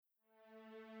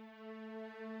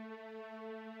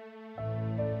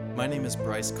My name is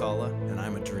Bryce Kalla, and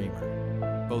I'm a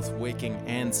dreamer. Both waking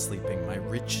and sleeping, my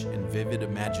rich and vivid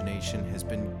imagination has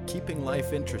been keeping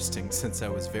life interesting since I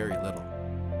was very little.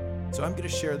 So I'm going to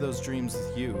share those dreams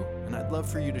with you, and I'd love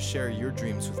for you to share your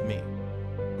dreams with me.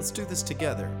 Let's do this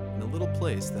together in a little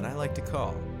place that I like to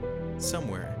call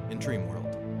Somewhere in Dream World.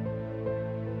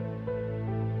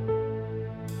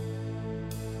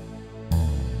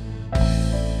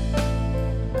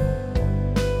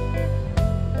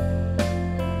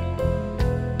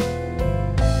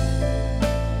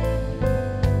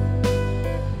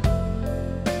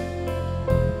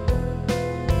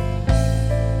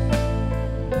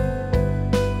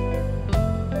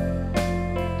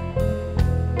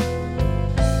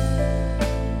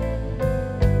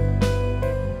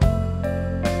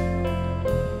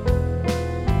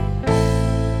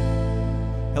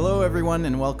 Everyone,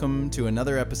 and welcome to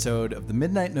another episode of the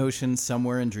Midnight Notion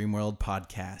Somewhere in Dreamworld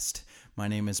podcast. My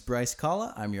name is Bryce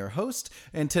Kalla. I'm your host,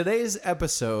 and today's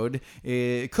episode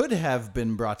could have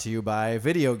been brought to you by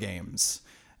video games.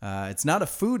 It's not a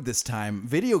food this time.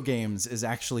 Video games is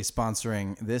actually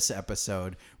sponsoring this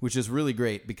episode, which is really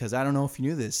great because I don't know if you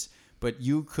knew this, but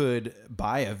you could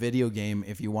buy a video game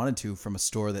if you wanted to from a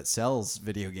store that sells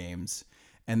video games,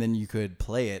 and then you could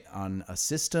play it on a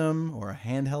system or a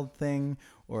handheld thing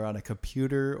or on a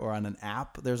computer or on an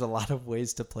app. There's a lot of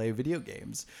ways to play video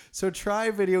games. So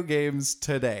try video games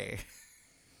today.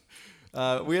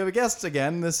 We have a guest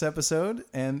again this episode,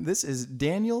 and this is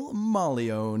Daniel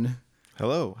Mauleon.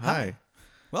 Hello. Hi.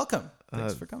 Welcome.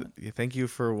 Thanks for coming. Thank you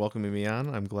for welcoming me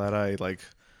on. I'm glad I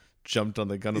jumped on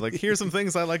the gun of here's some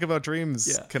things I like about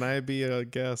dreams. Yeah. Can I be a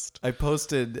guest? I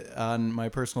posted on my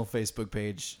personal Facebook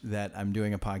page that I'm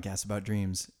doing a podcast about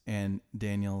dreams, and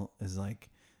Daniel is like,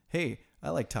 hey, I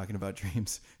like talking about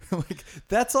dreams. Like,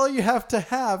 that's all you have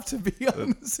to be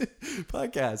on this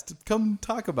podcast. Come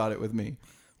talk about it with me.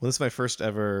 Well, this is my first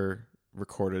ever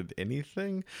recorded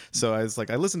anything. So I was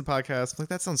like, I listen to podcasts. I'm like,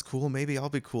 that sounds cool. Maybe I'll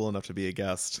be cool enough to be a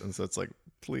guest. And so it's like,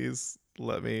 please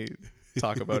let me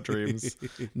talk about dreams.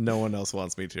 No one else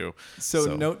wants me to.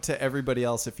 So note to everybody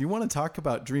else, if you want to talk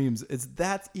about dreams, it's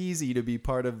that easy to be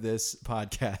part of this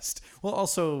podcast. Well,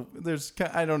 also,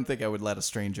 I don't think I would let a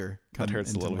stranger come. That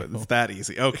hurts a little bit. It's that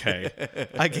easy. Okay.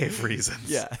 I gave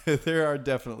reasons. Yeah, there are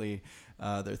definitely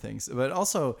other things. But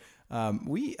also,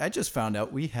 I just found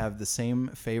out we have the same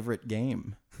favorite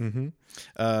game.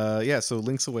 Mm-hmm. So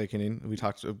Link's Awakening, we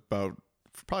talked about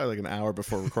for probably an hour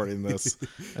before recording this.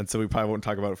 And so we probably won't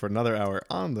talk about it for another hour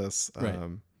on this. Right.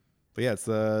 But yeah, it's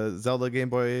the Zelda Game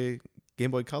Boy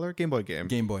Color? Game Boy game.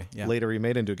 Game Boy, yeah. Later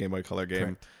remade into a Game Boy Color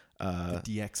game. The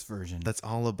DX version. That's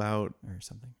all about, or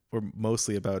something. Or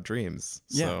mostly about dreams.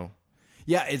 Yeah. So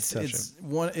yeah,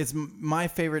 it's my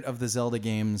favorite of the Zelda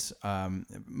games.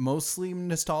 Mostly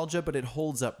nostalgia, but it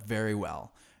holds up very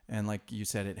well. And like you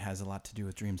said, it has a lot to do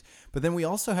with dreams. But then we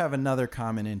also have another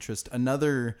common interest,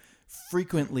 another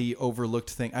frequently overlooked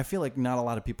thing. I feel like not a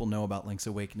lot of people know about Link's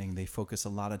Awakening. They focus a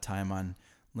lot of time on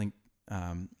Link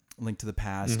to the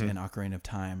Past and Ocarina of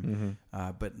Time.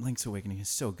 But Link's Awakening is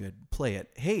so good. Play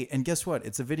it. Hey, and guess what?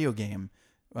 It's a video game,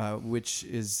 which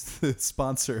is the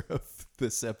sponsor of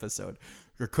this episode,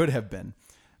 or could have been.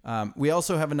 We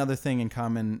also have another thing in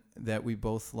common, that we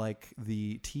both like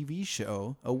the TV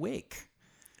show Awake.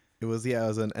 It was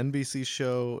an NBC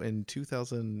show in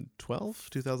 2012,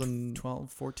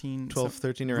 14, 12,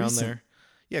 13, around recent. There.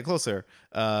 Yeah, closer.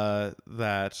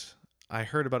 That I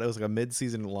heard about. It was like a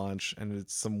mid-season launch, and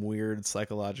it's some weird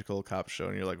psychological cop show,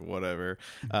 and you're like, whatever.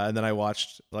 And then I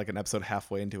watched an episode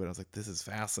halfway into it. I was like, this is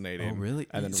fascinating. Oh, really?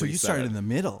 And then so you started in the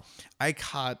middle. I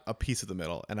caught a piece of the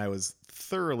middle, and I was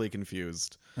thoroughly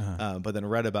confused. But then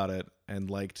read about it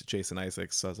and liked Jason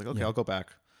Isaacs, so I was like, okay, I'll go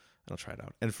back. I'll try it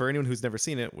out. And for anyone who's never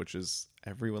seen it, which is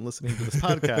everyone listening to this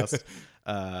podcast,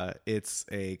 it's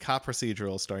a cop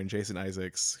procedural starring Jason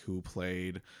Isaacs, who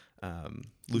played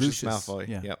Lucius Malfoy.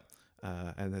 Yeah. Yep.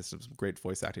 And has some great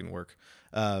voice acting work.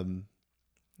 But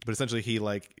essentially,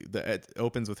 it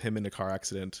opens with him in a car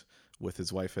accident with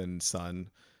his wife and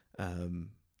son. And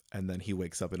then he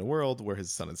wakes up in a world where his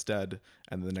son is dead.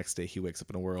 And the next day he wakes up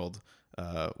in a world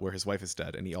where his wife is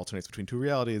dead. And he alternates between two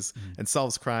realities and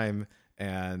solves crime.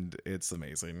 And it's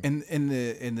amazing. And in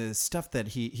the stuff that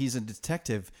he's a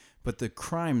detective, but the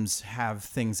crimes have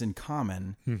things in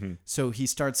common. Mm-hmm. So he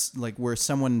starts where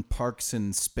someone parks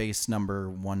in space number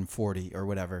 140 or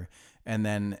whatever, and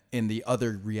then in the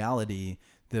other reality,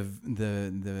 the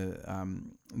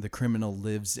criminal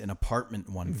lives in apartment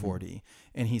 140,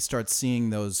 and he starts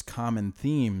seeing those common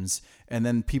themes, and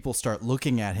then people start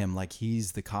looking at him like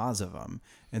he's the cause of them,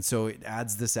 and so it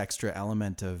adds this extra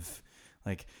element of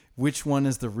Like, which one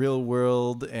is the real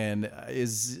world, and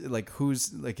is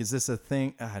this a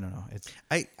thing? I don't know.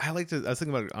 I like to. I was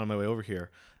thinking about it on my way over here.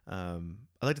 I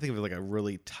like to think of it like a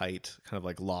really tight kind of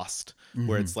like Lost,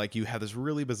 where it's like you have this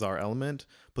really bizarre element,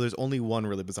 but there's only one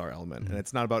really bizarre element, and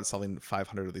it's not about solving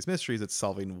 500 of these mysteries. It's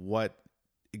solving what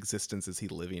existence is he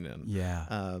living in.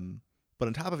 Yeah. But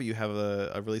on top of it, you have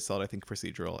a really solid, I think,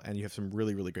 procedural, and you have some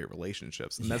really, really great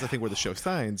relationships. And that's, I think, where the show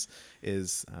shines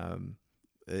is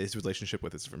his relationship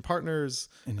with his different partners,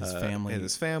 and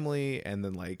his family, and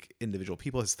then like individual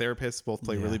people. His therapists both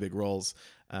play really big roles.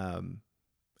 And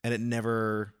it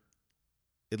never,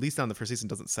 at least on the first season,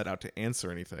 doesn't set out to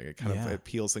answer anything. It kind of it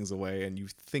peels things away, and you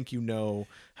think you know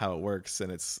how it works,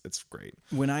 and it's great.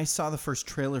 When I saw the first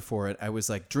trailer for it, I was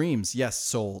like, dreams, yes,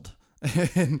 sold.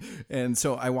 and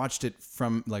so I watched it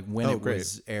from like when it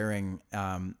was airing,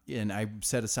 and I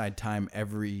set aside time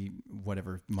every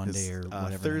Monday or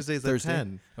whatever. Thursdays at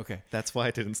 10. Okay, that's why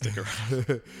I didn't stick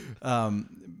around.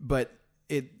 But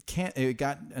it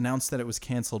got announced that it was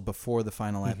canceled before the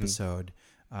final episode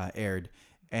aired,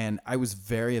 and I was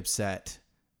very upset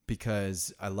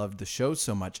because I loved the show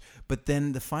so much. But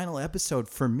then the final episode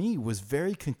for me was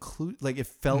very like it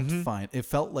felt fine. It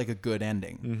felt like a good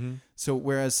ending. So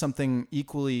whereas something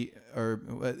equally, or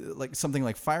like something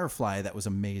like Firefly that was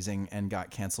amazing and got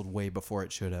canceled way before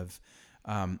it should have,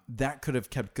 that could have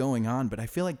kept going on. But I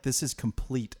feel like this is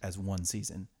complete as one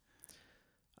season.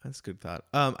 That's a good thought.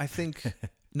 I think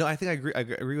no, I think I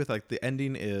agree with like the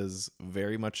ending is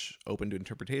very much open to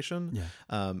interpretation.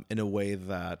 In a way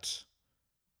that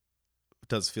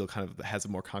does feel kind of has a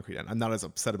more concrete end. I'm not as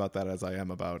upset about that as I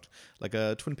am about like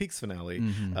a Twin Peaks finale,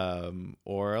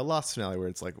 or a Lost finale where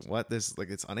it's like, what, this, like,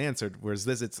 it's unanswered. Whereas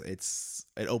this,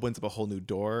 it opens up a whole new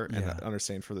door and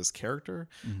understanding for this character.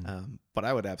 But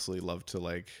I would absolutely love to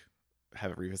like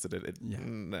have it revisited. It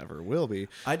never will be.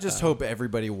 I just hope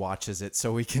everybody watches it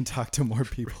so we can talk to more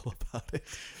people about it.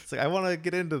 It's like, I want to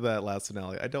get into that last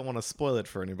finale. I don't want to spoil it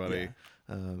for anybody.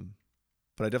 But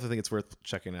I definitely think it's worth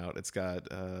checking out. It's got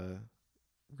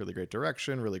really great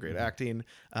direction, really great acting.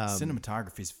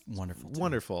 Cinematography is wonderful too.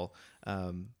 Wonderful.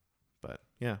 But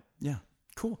yeah.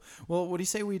 Cool. Well, what do you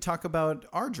say we talk about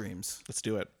our dreams? Let's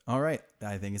do it. All right.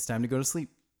 I think it's time to go to sleep.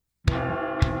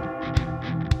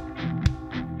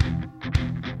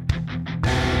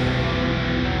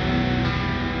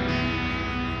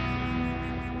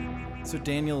 So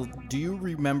Daniel, do you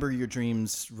remember your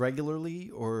dreams regularly,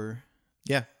 or?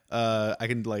 Yeah.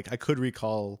 I could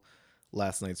recall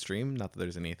last night's dream. Not that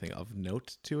there's anything of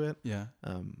note to it. Yeah.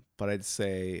 But I'd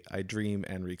say I dream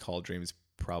and recall dreams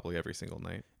probably every single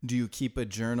night. Do you keep a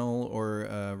journal or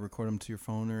record them to your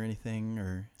phone or anything,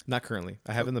 or? Not currently.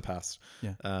 I have in the past.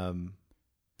 Yeah.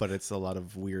 But it's a lot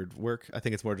of weird work. I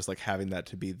think it's more just like having that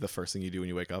to be the first thing you do when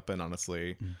you wake up. And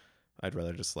honestly, I'd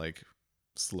rather just like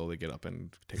slowly get up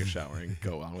and take a shower and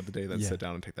go on with the day than sit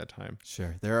down and take that time.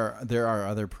 Sure. There are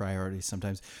other priorities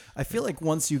sometimes. I feel like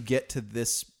once you get to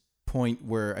this point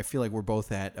where I feel like we're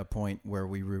both at a point where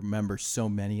we remember so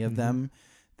many of them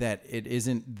that it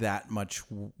isn't that much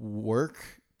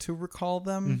work to recall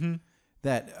them,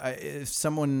 that if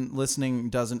someone listening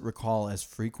doesn't recall as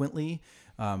frequently,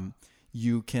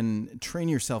 you can train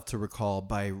yourself to recall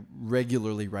by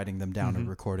regularly writing them down and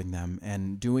recording them,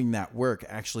 and doing that work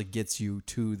actually gets you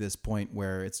to this point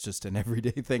where it's just an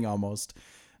everyday thing almost.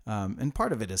 And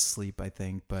part of it is sleep, I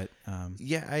think, but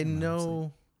I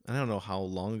know. I don't know how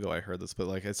long ago I heard this, but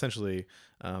like essentially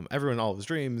everyone all of his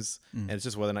dreams, and it's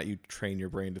just whether or not you train your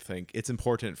brain to think. It's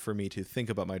important for me to think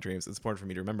about my dreams. It's important for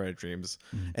me to remember my dreams.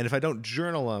 And if I don't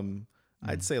journal them,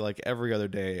 I'd say like every other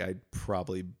day I'd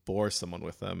probably bore someone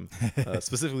with them.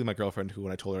 Specifically my girlfriend, who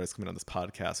when I told her I was coming on this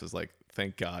podcast was like,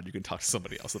 thank God you can talk to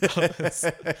somebody else about this.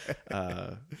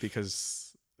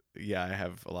 Because I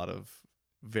have a lot of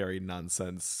very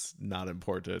nonsense, not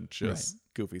important, just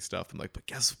goofy stuff. I'm like, but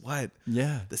guess what?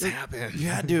 Yeah, this happened. You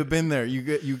had to have been there. You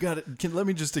got it. Let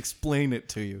me just explain it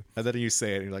to you. And then you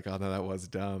say it, and you're like, oh no, that was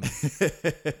dumb.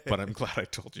 But I'm glad I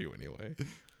told you anyway.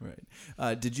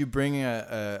 Right. Did you bring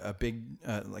a big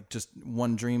like just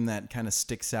one dream that kind of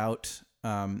sticks out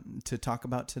to talk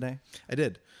about today? I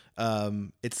did.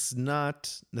 It's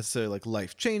not necessarily like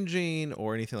life changing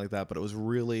or anything like that, but it was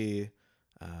really.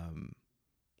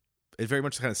 It very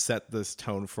much kind of set this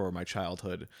tone for my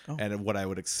childhood and what I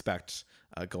would expect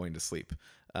going to sleep.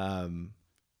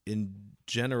 In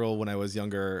general, when I was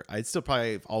younger, I'd still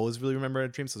probably always really remember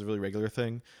dreams. So it was a really regular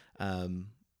thing. And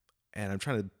I'm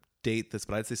trying to date this,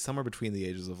 but I'd say somewhere between the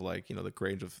ages of like, the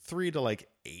range of 3 to like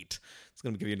 8. It's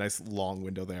going to give you a nice long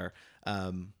window there.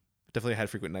 definitely had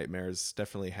frequent nightmares,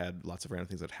 definitely had lots of random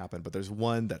things that happen, but there's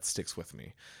one that sticks with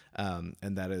me. And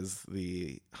that is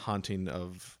the haunting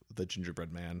of the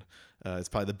Gingerbread Man. It's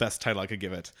probably the best title I could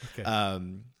give it. Okay.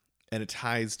 And it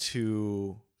ties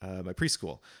to my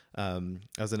preschool. I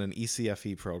was in an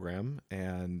ECFE program,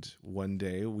 and one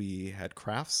day we had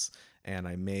crafts, and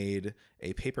I made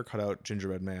a paper cutout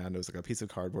gingerbread man. It was like a piece of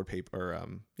cardboard paper,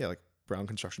 like brown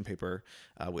construction paper.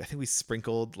 I think we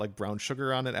sprinkled like brown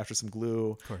sugar on it after some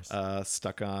glue, Of course.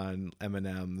 stuck on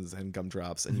M&Ms and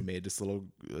gumdrops, and you made this little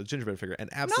gingerbread figure. And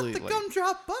absolutely, Not the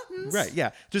gumdrop buttons. right?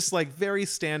 Yeah, just like very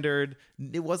standard.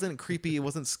 It wasn't creepy. It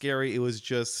wasn't scary. It was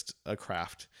just a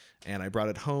craft. And I brought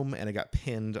it home, and it got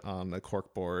pinned on a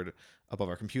cork board above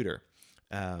our computer.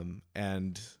 And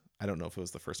I don't know if it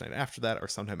was the first night after that or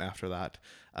sometime after that,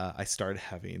 I started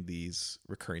having these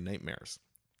recurring nightmares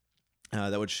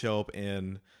that would show up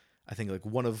in, I think, like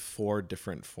one of 4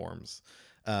 different forms.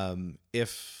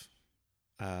 If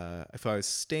I was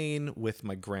staying with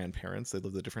my grandparents, they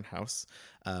lived in a different house.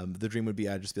 The dream would be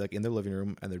I'd just be like in their living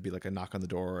room, and there'd be like a knock on the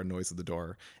door or a noise at the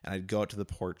door, and I'd go out to the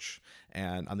porch,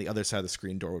 and on the other side of the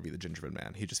screen door would be the Gingerbread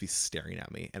Man. He'd just be staring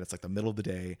at me, and it's like the middle of the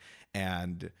day,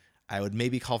 and I would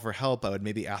maybe call for help. I would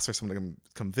maybe ask for someone to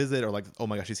come visit, or like, oh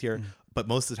my gosh, he's here. But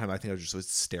most of the time, I think I would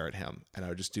stare at him, and I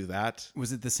would just do that.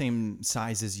 Was it the same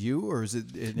size as you, or is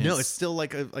it? No, it's still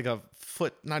like a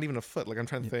foot, not even a foot. Like I'm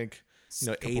trying to think,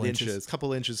 8 inches,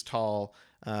 couple inches tall.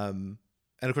 And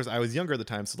of course, I was younger at the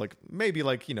time, so like maybe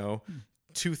like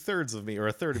 2/3 of me or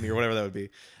a third of me or whatever that would be.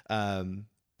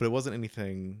 But it wasn't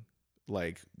anything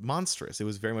like monstrous. It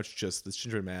was very much just this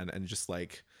gingerbread man, and just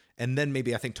like. And then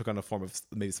maybe I think took on a form of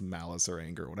maybe some malice or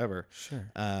anger or whatever.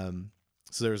 Sure.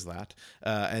 So there's that.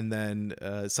 And then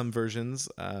some versions,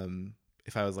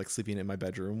 if I was like sleeping in my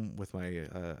bedroom with my,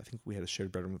 I think we had a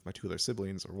shared bedroom with my 2 other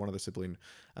siblings or one other sibling,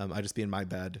 I'd just be in my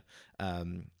bed,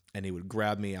 and he would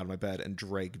grab me out of my bed and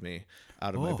drag me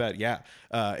out of my bed. Yeah.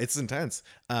 It's intense.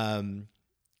 And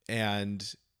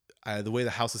the way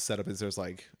the house is set up is there's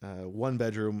like 1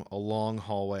 bedroom, a long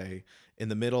hallway. In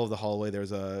the middle of the hallway,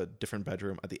 there's a different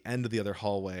bedroom. At the end of the other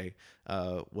hallway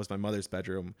was my mother's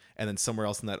bedroom, and then somewhere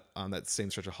else on that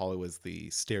same stretch of hallway was the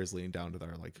stairs leading down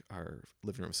to our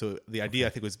living room. So the idea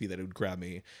I think was that it would grab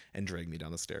me and drag me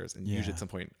down the stairs, and usually at some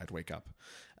point I'd wake up.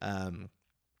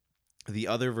 The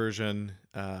other version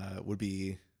would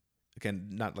be. Again,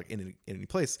 not like in any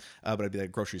place, but I'd be at a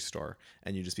grocery store,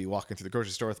 and you'd just be walking through the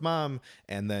grocery store with mom,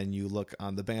 and then you look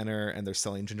on the banner, and they're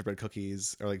selling gingerbread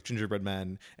cookies or like gingerbread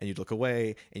men, and you'd look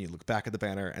away, and you look back at the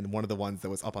banner, and one of the ones that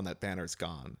was up on that banner is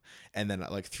gone. And then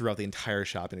like throughout the entire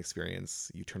shopping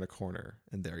experience, you turn a corner,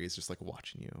 and there he is just like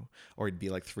watching you, or he'd be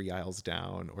like 3 aisles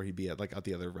down, or he'd be at like at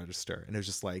the other register, and it was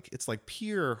just like it's like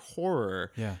pure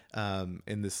horror. Yeah.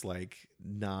 In this like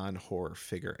non-horror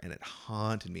figure, and it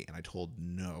haunted me, and I told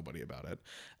nobody about it.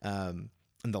 And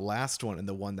the last one, and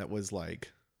the one that was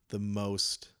like the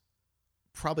most,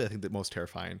 probably I think the most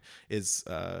terrifying, is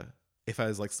if I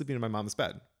was like sleeping in my mom's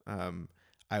bed.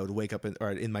 I would wake up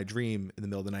in my dream in the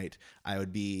middle of the night, I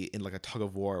would be in like a tug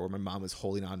of war where my mom was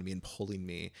holding on to me and pulling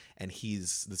me, and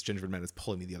this gingerbread man is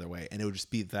pulling me the other way, and it would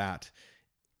just be that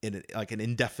in like an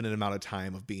indefinite amount of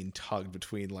time of being tugged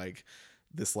between like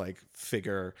this like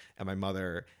figure and my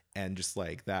mother, and just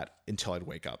like that until I'd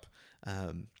wake up.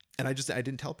 And I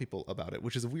didn't tell people about it,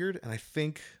 which is weird. And I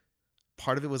think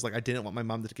part of it was like, I didn't want my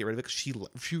mom to get rid of it,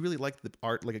 because she really liked the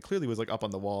art. Like it clearly was like up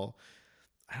on the wall.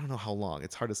 I don't know how long.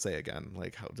 It's hard to say again.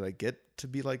 Like, how did I get to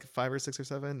be like 5 or 6 or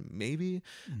 7? Maybe.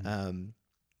 Mm-hmm.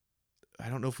 I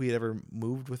don't know if we had ever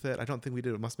moved with it. I don't think we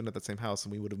did. It must have been at that same house,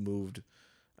 and we would have moved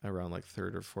around like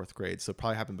 3rd or 4th grade. So it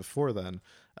probably happened before then.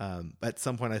 At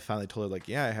some point I finally told her like,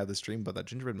 yeah, I had this dream about that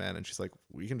gingerbread man. And she's like,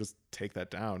 we can just take that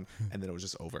down. And then it was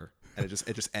just over. And it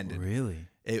just ended. Really?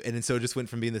 And so it just went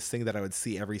from being this thing that I would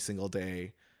see every single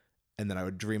day. And then I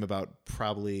would dream about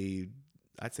probably,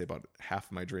 I'd say about half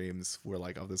of my dreams were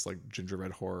like of this like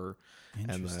gingerbread horror.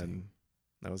 And then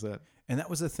that was it. And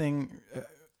that was a thing.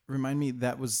 Remind me,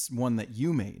 that was one that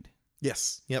you made.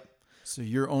 Yes. Yep. So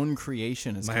your own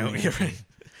creation is my own. Right.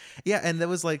 Yeah, and that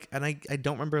was like, and I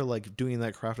don't remember like doing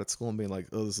that craft at school and being like,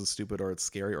 oh, this is stupid or it's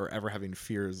scary, or ever having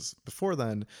fears before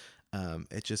then.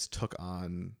 It just took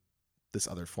on this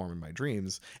other form in my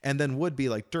dreams, and then would be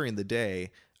like during the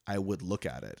day, I would look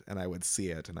at it and I would see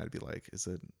it, and I'd be like, is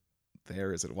it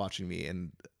there? Is it watching me?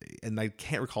 And I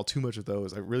can't recall too much of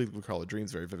those. I really recall the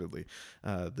dreams very vividly.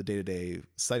 The day-to-day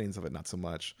sightings of it, not so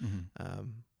much. Mm-hmm.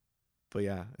 But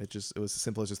yeah, it was as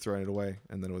simple as just throwing it away,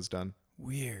 and then it was done.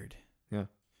 Weird. Yeah.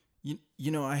 You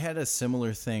know, I had a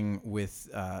similar thing with,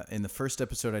 in the first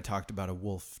episode, I talked about a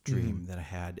wolf dream that I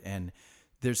had. And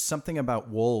there's something about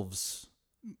wolves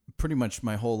pretty much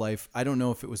my whole life. I don't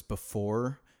know if it was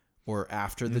before or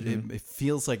after it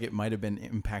feels like it might have been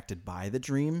impacted by the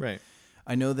dream. Right.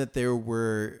 I know that there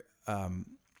were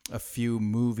a few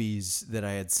movies that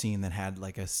I had seen that had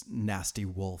like a nasty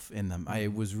wolf in them. I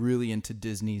was really into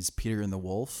Disney's Peter and the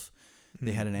Wolf.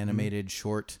 They had an animated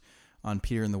short on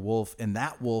Peter and the Wolf, and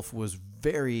that wolf was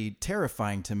very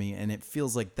terrifying to me, and it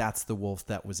feels like that's the wolf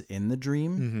that was in the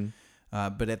dream.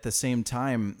 But at the same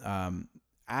time,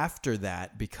 after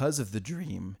that, because of the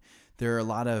dream, there are a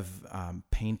lot of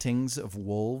paintings of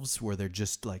wolves where they're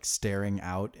just like staring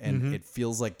out, and it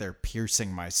feels like they're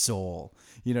piercing my soul.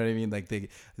 You know what I mean?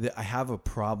 Like I have a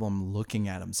problem looking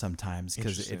at them sometimes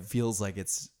because it feels like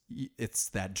it's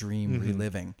that dream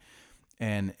reliving.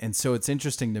 And so it's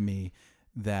interesting to me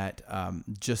that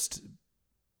just,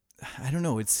 I don't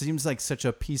know, it seems like such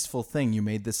a peaceful thing. You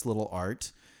made this little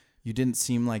art. You didn't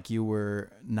seem like you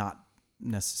were not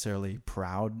necessarily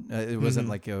proud. It wasn't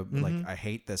like like I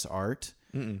hate this art,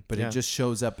 but it just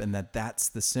shows up, and that's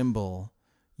the symbol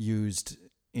used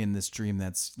in this dream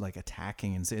that's like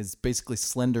attacking, and it's basically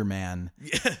Slender Man,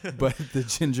 but the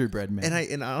Gingerbread Man.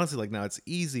 And I honestly, like, now it's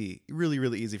easy, really,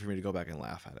 really easy for me to go back and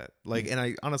laugh at it. Like, and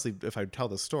I honestly, if I tell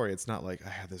the story, it's not like I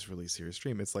had this really serious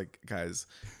dream. It's like, guys,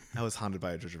 I was haunted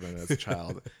by a gingerbread man as a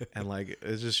child, and like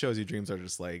it just shows you dreams are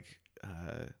just like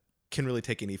can really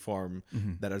take any form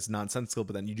that is nonsensical,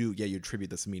 but then you attribute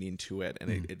this meaning to it, and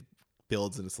it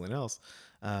builds into something else.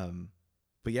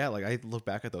 But yeah, like I look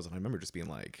back at those and I remember just being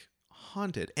like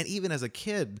haunted, and even as a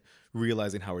kid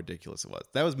realizing how ridiculous it was.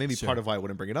 That was maybe part of why I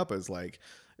wouldn't bring it up, is like,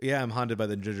 yeah, I'm haunted by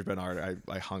the gingerbread art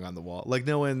I hung on the wall. Like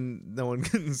no one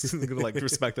gonna like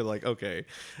respect it. Like, okay.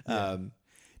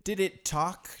 Did it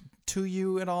talk to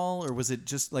you at all, or was it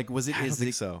just like, was it? I don't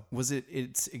think so. Was it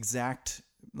its exact,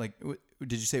 like,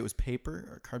 did you say it was paper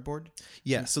or cardboard?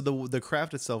 Yeah. So the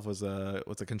craft itself was a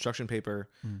construction paper,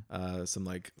 some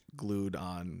like glued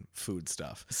on food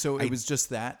stuff. So it was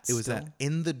just that. It was that.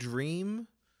 In the dream,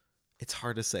 it's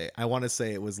hard to say. I want to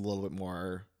say it was a little bit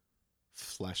more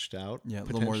fleshed out. Yeah, a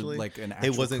little more like an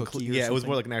actual cookie. It was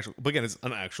more like an actual. But again, it's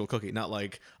an actual cookie, not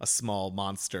like a small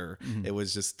monster. It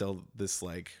was just still this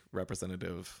like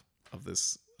representative of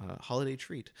this holiday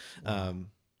treat. Wow.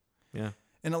 Yeah.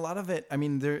 And a lot of it, I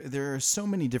mean, there are so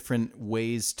many different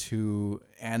ways to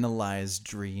analyze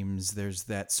dreams. There's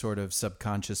that sort of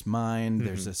subconscious mind.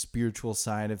 There's a spiritual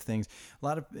side of things.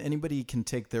 Anybody can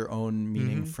take their own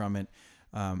meaning from it.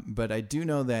 But I do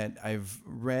know that I've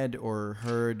read or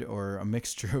heard, or a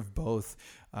mixture of both,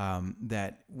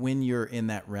 that when you're in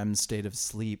that REM state of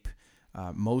sleep,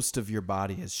 most of your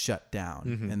body is shut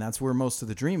down. And that's where most of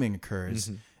the dreaming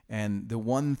occurs. And the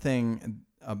one thing...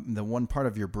 the one part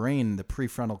of your brain, the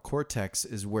prefrontal cortex,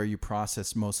 is where you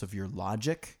process most of your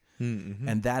logic,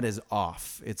 and that is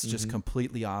off. It's just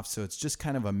completely off. So it's just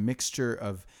kind of a mixture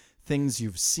of things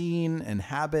you've seen and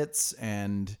habits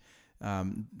and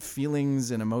feelings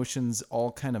and emotions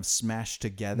all kind of smashed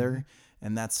together.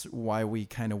 And that's why we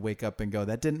kind of wake up and go,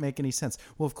 that didn't make any sense.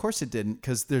 Well, of course it didn't,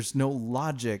 because there's no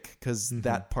logic, because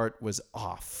that part was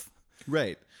off.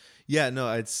 Right. Yeah, no,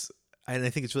 and I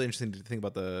think it's really interesting to think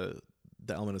about the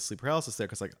element of sleep paralysis there,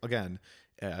 because like, again,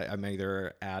 I'm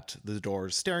either at the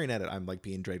doors staring at it, I'm like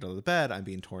being dragged out of the bed, I'm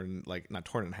being torn, like not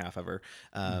torn in half ever,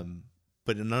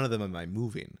 but in none of them am I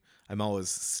moving. I'm always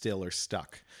still or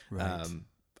stuck. Right.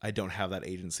 I don't have that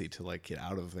agency to like get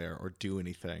out of there or do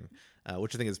anything,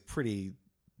 which I think is pretty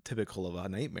typical of a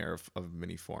nightmare of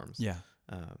many forms. Yeah.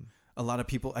 A lot of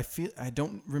people, I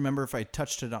don't remember if I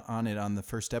touched on it on the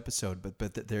first episode,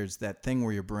 but there's that thing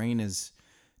where your brain is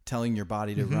telling your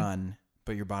body to run,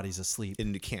 but your body's asleep.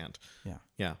 And you can't. Yeah.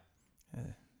 Yeah.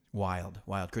 Wild.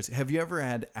 Chris, have you ever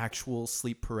had actual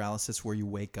sleep paralysis where you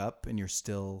wake up and you're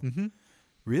still...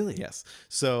 Really? Yes.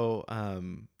 So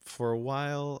for a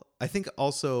while, I think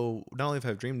also, not only have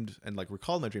I dreamed and like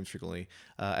recalled my dreams frequently,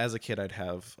 as a kid, I'd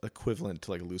have equivalent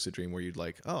to like a lucid dream where you'd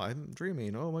like, oh, I'm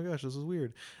dreaming. Oh my gosh, this is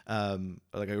weird.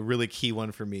 Like a really key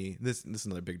one for me, this is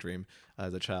another big dream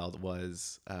as a child,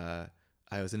 was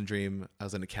I was in a dream, I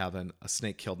was in a cabin, a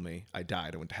snake killed me, I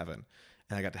died, I went to heaven.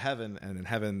 And I got to heaven, and in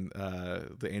heaven,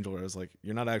 the angel was like,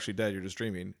 you're not actually dead, you're just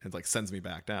dreaming, and like sends me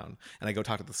back down. And I go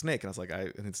talk to the snake, and I was like,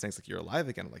 and the snake's like, you're alive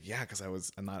again. I'm like, yeah, because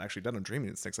I'm not actually dead, I'm dreaming.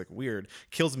 And the snake's like, weird,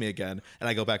 kills me again, and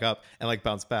I go back up and like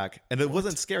bounce back. And it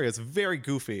wasn't scary, it's very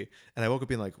goofy. And I woke up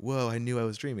being like, whoa, I knew I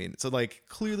was dreaming. So like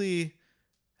clearly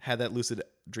had that lucid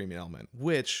dreaming element,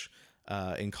 which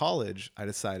in college, I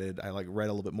decided, I like read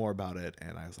a little bit more about it,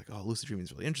 and I was like, oh, lucid dreaming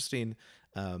is really interesting.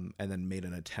 And then made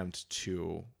an attempt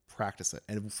to practice it,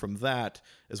 and from that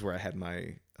is where I had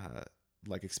my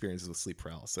like experiences with sleep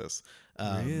paralysis.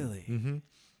 Really?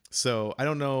 So I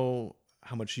don't know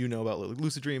how much you know about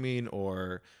lucid dreaming,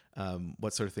 or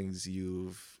what sort of things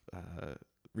you've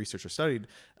researched or studied.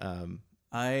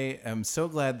 I am so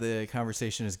glad the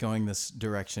conversation is going this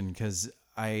direction, because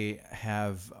I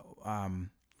have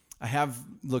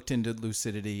looked into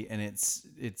lucidity, and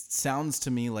it sounds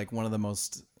to me like one of the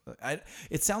most.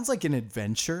 It sounds like an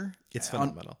adventure. It's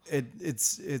phenomenal.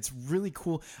 It's really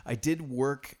cool. I did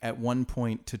work at one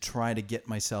point to try to get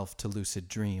myself to lucid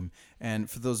dream. And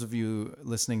for those of you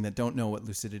listening that don't know what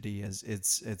lucidity is,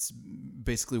 it's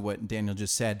basically what Daniel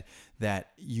just said, that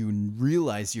you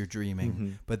realize you're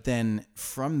dreaming, but then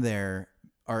from there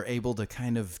are able to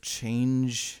kind of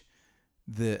change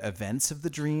the events of the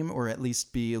dream, or at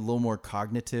least be a little more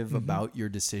cognitive about your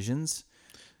decisions.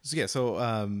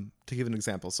 So to give an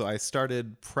example, so I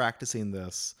started practicing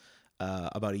this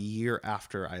about a year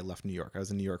after I left New York. I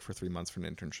was in New York for 3 months for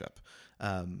an internship.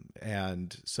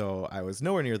 And so I was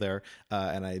nowhere near there,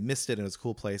 and I missed it, and it was a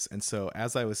cool place. And so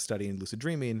as I was studying lucid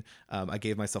dreaming, I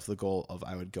gave myself the goal of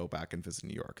I would go back and visit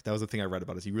New York. That was the thing I read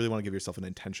about, is you really want to give yourself an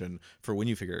intention for when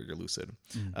you figure out you're lucid.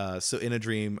 So in a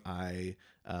dream, I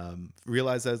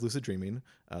realized I was lucid dreaming.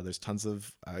 There's tons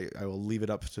of, I will leave it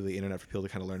up to the internet for people to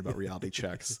kind of learn about reality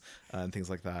checks and things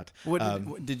like that.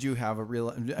 What did you have a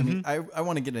real, I mean, I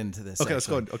want to get into this. Okay,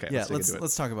 actually. let's go. Okay. Yeah,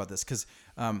 let's talk about this, because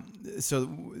so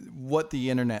what the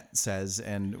internet says,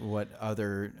 and what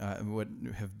other what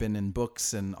have been in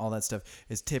books and all that stuff,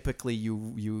 is typically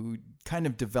you kind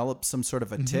of develop some sort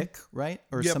of a tick, right?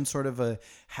 Or some sort of a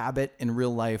habit in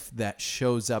real life that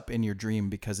shows up in your dream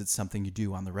because it's something you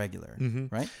do on the regular,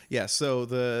 right? Yeah. So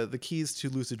the keys to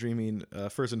lucid dreaming,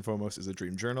 first and foremost, is a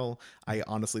dream journal. I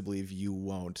honestly believe you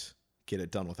won't get it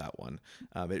done without one.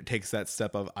 It takes that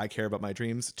step of I care about my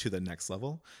dreams to the next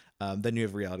level. Then you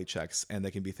have reality checks, and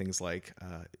they can be things like,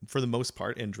 for the most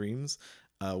part in dreams,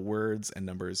 words and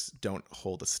numbers don't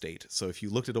hold a state. So if you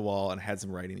looked at a wall and had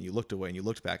some writing, and you looked away and you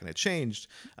looked back and it changed,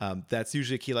 that's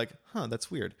usually a key, like,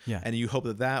 that's weird. Yeah. And you hope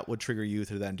that would trigger you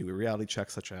to then do a reality check,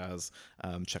 such as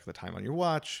check the time on your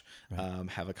watch,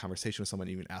 have a conversation with someone,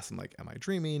 even ask them, like, am I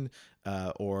dreaming?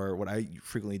 Or what I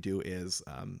frequently do is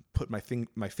put my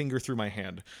finger through my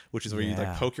hand, which is where you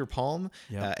like poke your palm.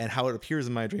 And how it appears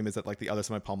in my dream is that like the other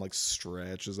side of my palm like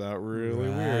stretches out really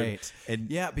weird.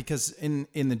 And because in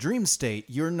the dream state,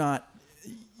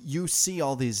 you see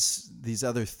all these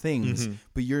other things,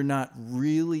 but you're not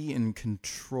really in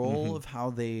control of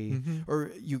how they,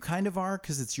 or you kind of are,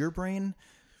 because it's your brain.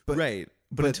 But, right.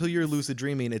 But until you're lucid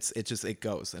dreaming, it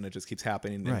goes, and it just keeps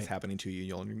happening, and it's happening to you.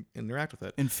 You'll interact with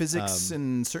it. In physics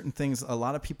and certain things, a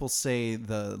lot of people say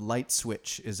the light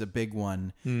switch is a big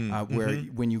one, where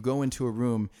when you go into a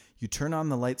room, you turn on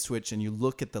the light switch and you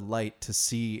look at the light to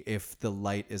see if the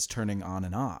light is turning on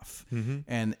and off.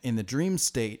 And in the dream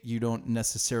state, you don't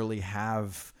necessarily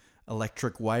have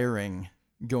electric wiring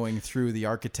going through the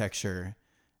architecture.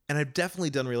 And I've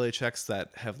definitely done reality checks that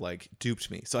have like duped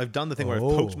me. So I've done the thing where I've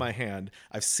poked my hand,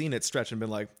 I've seen it stretch and been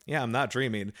like, yeah, I'm not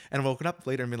dreaming. And I've woken up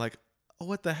later and been like, oh,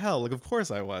 what the hell? Like, of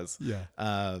course I was. Yeah.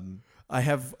 I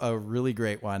have a really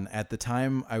great one. At the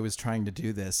time I was trying to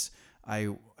do this, I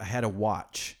had a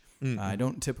watch. I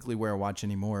don't typically wear a watch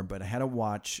anymore, but I had a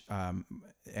watch,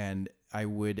 and I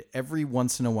would every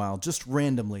once in a while, just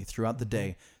randomly throughout the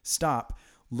day, stop,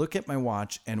 look at my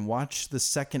watch, and watch the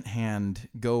second hand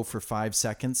go for 5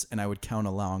 seconds, and I would count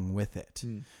along with it.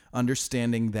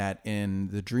 Understanding that in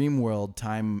the dream world,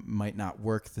 time might not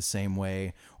work the same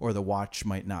way, or the watch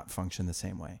might not function the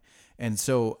same way. And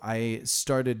so I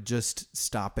started just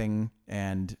stopping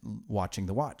and watching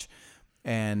the watch.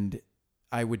 And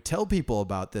I would tell people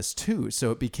about this too.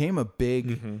 So it became a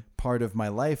big part of my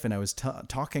life. And I was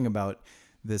talking about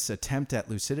this attempt at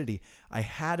lucidity. I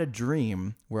had a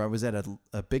dream where I was at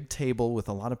a big table with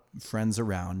a lot of friends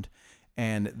around,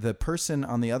 and the person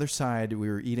on the other side, we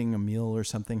were eating a meal or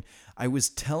something. I was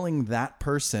telling that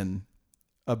person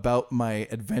about my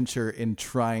adventure in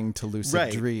trying to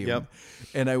lucid dream.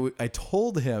 And I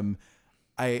told him,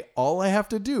 all I have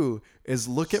to do is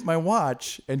look at my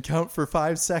watch and count for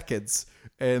 5 seconds,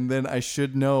 and then I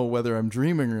should know whether I'm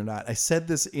dreaming or not. I said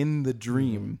this in the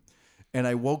dream. And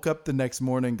I woke up the next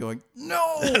morning going,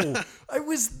 no, I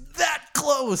was that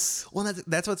close. Well,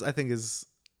 that's what I think is,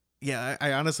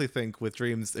 I honestly think with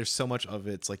dreams, there's so much of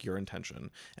it's like your intention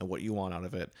and what you want out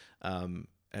of it.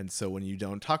 And so when you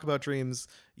don't talk about dreams,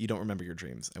 you don't remember your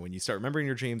dreams. And when you start remembering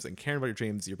your dreams and caring about your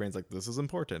dreams, your brain's like, this is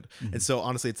important. And so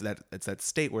honestly, it's that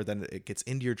state where then it gets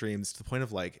into your dreams to the point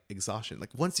of like exhaustion. Like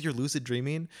once you're lucid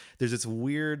dreaming, there's this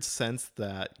weird sense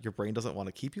that your brain doesn't want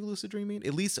to keep you lucid dreaming,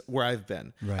 at least where I've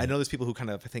been. I know there's people who kind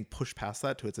of, I think, push past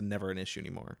that to it's never an issue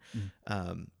anymore.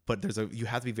 But you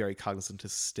have to be very cognizant to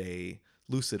stay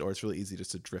lucid, or it's really easy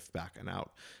just to drift back and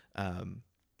out.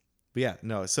 But yeah,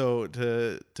 no. So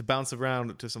to bounce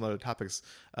around to some other topics.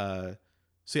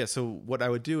 So what I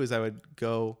would do is I would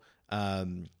go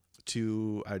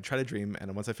I would try to dream,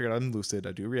 and once I figured out I'm lucid,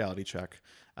 I do a reality check,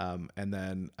 and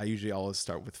then I usually always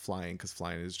start with flying, because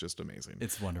flying is just amazing.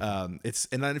 It's wonderful.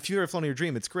 And then if you've ever flown in your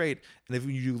dream, it's great. And if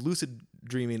you do lucid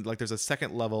dreaming, like there's a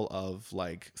second level of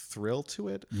like thrill to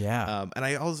it. Yeah. And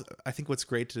I think what's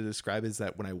great to describe is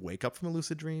that when I wake up from a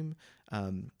lucid dream,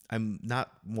 I'm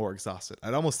not more exhausted.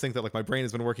 I'd almost think that like my brain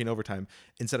has been working overtime.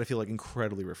 Instead, I feel like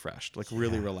incredibly refreshed, like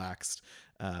really relaxed.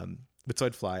 But so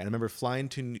I'd fly, and I remember flying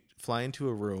to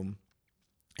a room,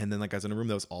 and then like I was in a room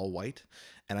that was all white,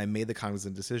 and I made the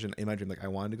cognizant decision in my dream, like I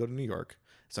wanted to go to New York,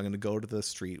 so I'm going to go to the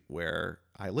street where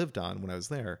I lived on when I was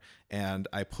there, and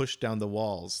I pushed down the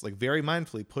walls, like very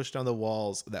mindfully pushed down the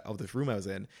walls of this room I was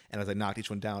in, and as I knocked each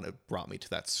one down, it brought me to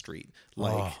that street,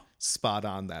 like spot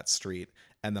on that street.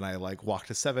 And then I like walked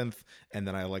to 7th, and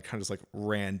then I like kind of just like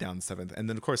ran down 7th. And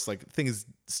then of course like things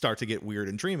start to get weird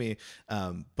and dreamy.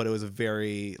 But it was a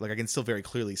very, like I can still very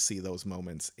clearly see those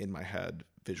moments in my head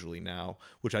visually now,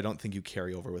 which I don't think you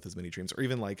carry over with as many dreams or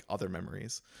even like other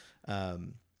memories.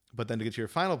 But then to get to your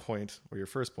final point, or your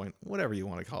first point, whatever you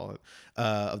want to call it,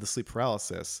 of the sleep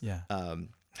paralysis,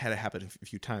 had it happen a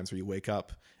few times where you wake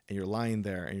up and you're lying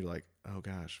there and you're like, oh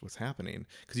gosh, what's happening?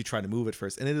 Because you try to move at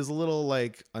first, and it is a little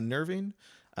like unnerving,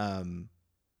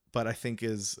 but I think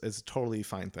is a totally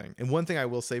fine thing. And one thing I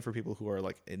will say for people who are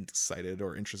like excited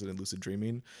or interested in lucid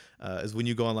dreaming is when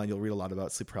you go online, you'll read a lot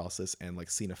about sleep paralysis and like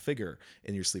seeing a figure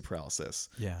in your sleep paralysis.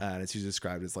 Yeah, and it's usually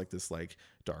described as like this like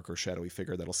dark or shadowy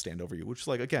figure that'll stand over you, which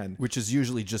like again, which is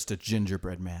usually just a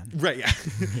gingerbread man, right? Yeah,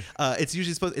 it's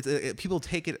usually supposed. People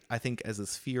take it, I think, as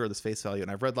this fear or this face value,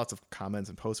 and I've read lots of comments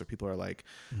and posts where people are like,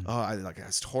 "Oh, I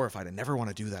was horrified. I never want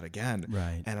to do that again."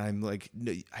 Right, and I'm like,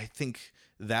 no, I think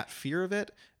that fear of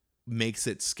it makes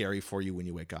it scary for you when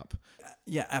you wake up.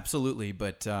 Yeah, absolutely.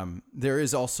 But there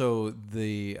is also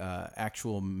the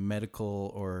actual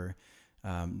medical or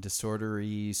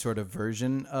disordery sort of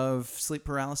version of sleep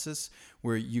paralysis,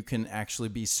 where you can actually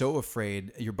be so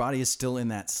afraid, your body is still in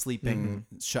that sleeping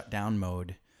shutdown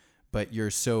mode, but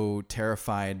you're so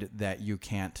terrified that you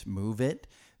can't move it,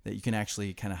 that you can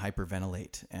actually kind of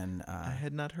hyperventilate. And I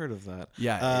had not heard of that.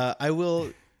 Yeah.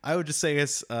 I would just say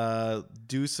is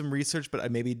do some research, but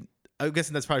I'm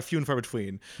guessing that's probably few and far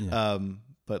between. Yeah.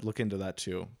 But look into that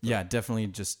too. Yeah, definitely.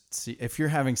 Just see if you're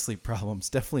having sleep problems.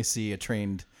 Definitely see a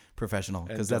trained professional,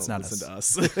 because that's not listen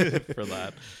us. To us for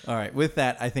that. All right. With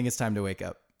that, I think it's time to wake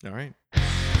up. All right.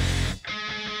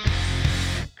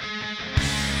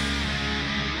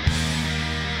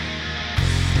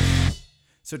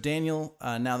 So Daniel,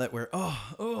 now that we're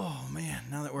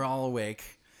now that we're all awake.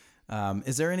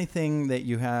 Is there anything that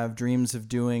you have dreams of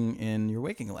doing in your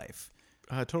waking life?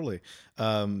 Totally.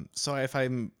 So if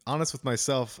I'm honest with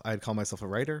myself, I'd call myself a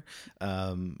writer.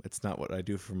 It's not what I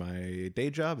do for my day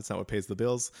job. It's not what pays the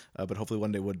bills, but hopefully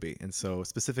one day would be. And so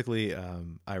specifically,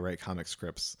 I write comic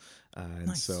scripts.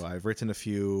 Nice. So I've written a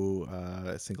few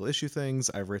single issue things.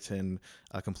 I've written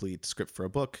a complete script for a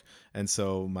book. And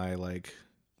so my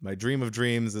dream of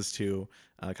dreams is to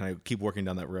kind of keep working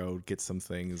down that road, get some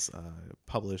things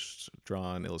published,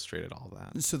 drawn, illustrated, all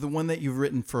that. So the one that you've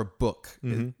written for a book,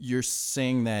 you're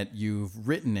saying that you've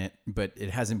written it, but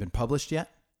it hasn't been published yet?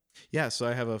 Yeah, so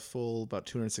I have a full about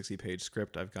 260-page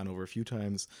script I've gone over a few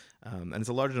times, and it's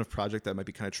a large enough project that might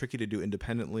be kind of tricky to do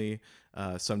independently,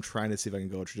 so I'm trying to see if I can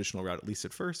go a traditional route, at least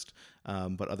at first,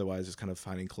 but otherwise just kind of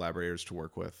finding collaborators to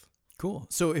work with. Cool.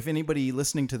 So if anybody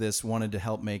listening to this wanted to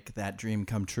help make that dream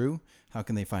come true, how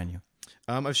can they find you?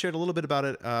 I've shared a little bit about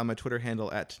it on my Twitter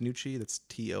handle at Tonucci. That's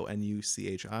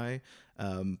TONUCHI.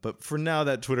 But for now,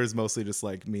 that Twitter is mostly just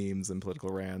like memes and political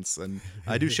rants. And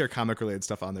I do share comic-related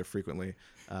stuff on there frequently.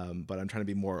 But I'm trying to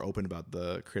be more open about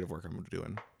the creative work I'm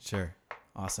doing. Sure.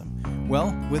 Awesome.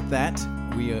 Well, with that,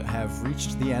 we have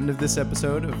reached the end of this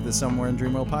episode of the Somewhere in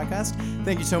Dreamworld podcast.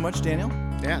 Thank you so much, Daniel.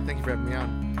 Yeah, thank you for having me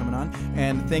on. Coming on.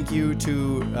 And thank you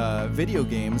to Video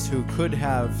Games, who could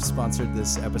have sponsored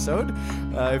this episode.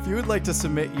 If you would like to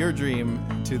submit your dream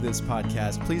to this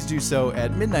podcast, please do so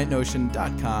at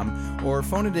midnightnotion.com or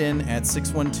phone it in at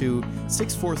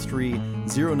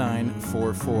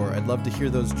 612-643-0944. I'd love to hear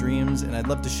those dreams, and I'd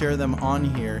love to share them on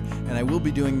here. And I will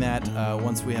be doing that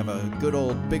once we have a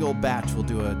big old batch. We'll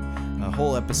do a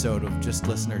whole episode of just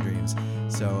listener dreams.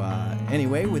 So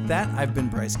anyway, with that, I've been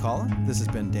Bryce Calla. This has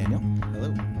been Daniel.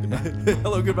 Hello. Goodbye.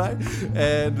 Hello, goodbye.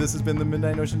 And this has been the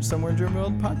Midnight Ocean Somewhere in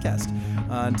Dreamworld podcast.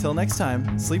 Until next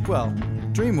time, sleep well,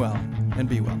 dream well, and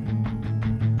be well.